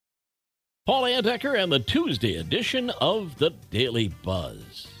Paul Andecker and the Tuesday edition of the Daily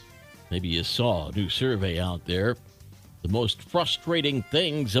Buzz. Maybe you saw a new survey out there. The most frustrating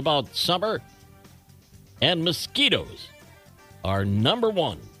things about summer, and mosquitoes are number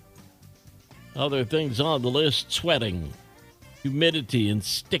one. Other things on the list: sweating, humidity and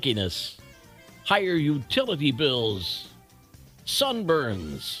stickiness, higher utility bills,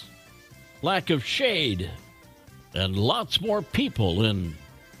 sunburns, lack of shade, and lots more people in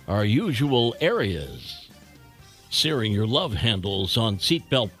our usual areas. Searing your love handles on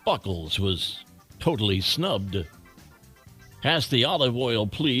seatbelt buckles was totally snubbed. Pass the olive oil,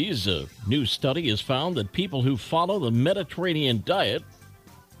 please. A new study has found that people who follow the Mediterranean diet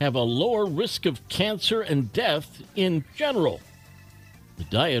have a lower risk of cancer and death in general. The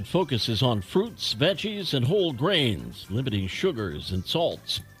diet focuses on fruits, veggies, and whole grains, limiting sugars and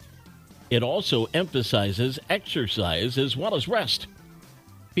salts. It also emphasizes exercise as well as rest.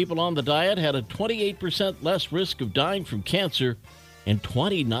 People on the diet had a 28% less risk of dying from cancer, and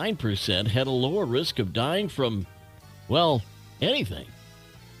 29% had a lower risk of dying from, well, anything.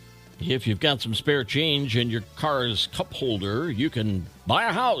 If you've got some spare change in your car's cup holder, you can buy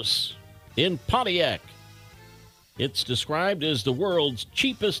a house in Pontiac. It's described as the world's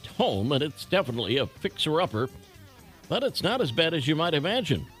cheapest home, and it's definitely a fixer-upper, but it's not as bad as you might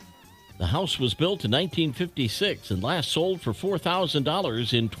imagine. The house was built in 1956 and last sold for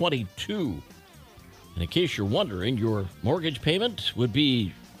 $4,000 in 22. And in case you're wondering, your mortgage payment would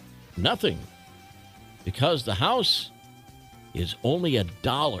be nothing because the house is only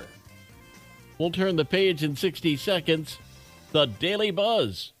 $1. We'll turn the page in 60 seconds. The Daily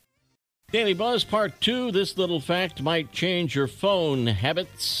Buzz. Daily Buzz Part 2. This little fact might change your phone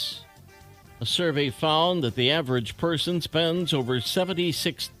habits. A survey found that the average person spends over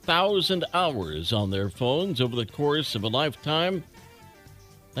 76,000 hours on their phones over the course of a lifetime.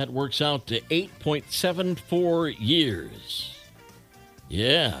 That works out to 8.74 years.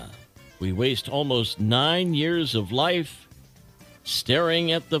 Yeah, we waste almost 9 years of life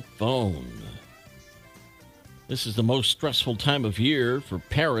staring at the phone. This is the most stressful time of year for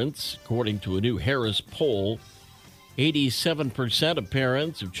parents, according to a new Harris poll. 87% of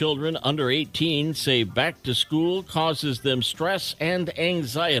parents of children under 18 say back to school causes them stress and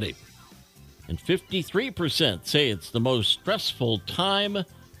anxiety. And 53% say it's the most stressful time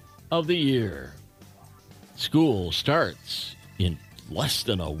of the year. School starts in less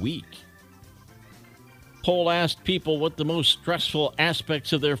than a week. Poll asked people what the most stressful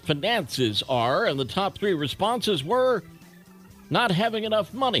aspects of their finances are, and the top 3 responses were not having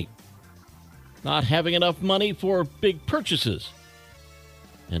enough money, not having enough money for big purchases,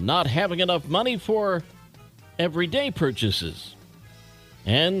 and not having enough money for everyday purchases,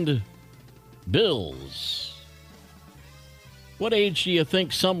 and bills. What age do you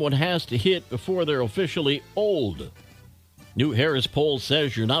think someone has to hit before they're officially old? New Harris poll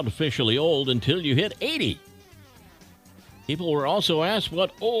says you're not officially old until you hit 80. People were also asked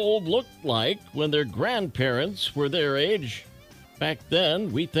what old looked like when their grandparents were their age. Back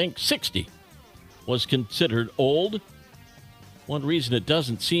then, we think 60 was considered old. One reason it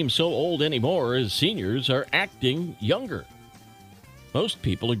doesn't seem so old anymore is seniors are acting younger. Most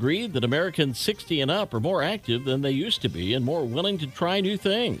people agree that Americans 60 and up are more active than they used to be and more willing to try new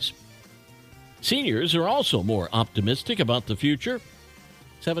things. Seniors are also more optimistic about the future.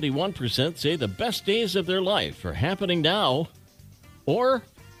 71% say the best days of their life are happening now or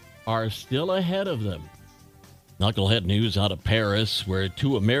are still ahead of them. Knucklehead news out of Paris, where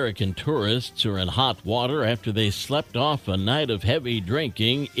 2 American tourists are in hot water after they slept off a night of heavy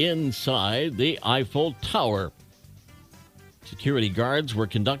drinking inside the Eiffel Tower. Security guards were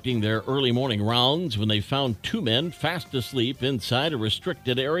conducting their early morning rounds when they found 2 men fast asleep inside a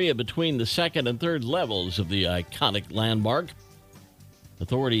restricted area between the 2nd and 3rd levels of the iconic landmark.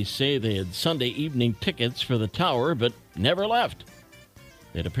 Authorities say they had Sunday evening tickets for the tower, but never left.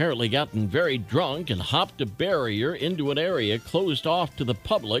 They'd apparently gotten very drunk and hopped a barrier into an area closed off to the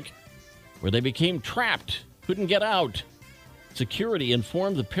public, where they became trapped, couldn't get out. Security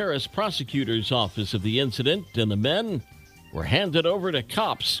informed the Paris prosecutor's office of the incident, and the men were handed over to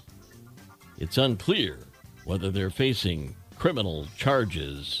cops. It's unclear whether they're facing criminal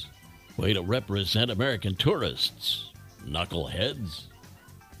charges. Way to represent American tourists, knuckleheads.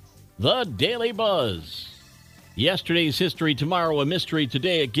 The Daily Buzz. Yesterday's history, tomorrow a mystery,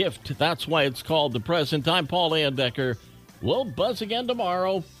 today a gift. That's why it's called The Present. I'm Paul Andecker. We'll buzz again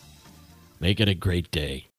tomorrow. Make it a great day.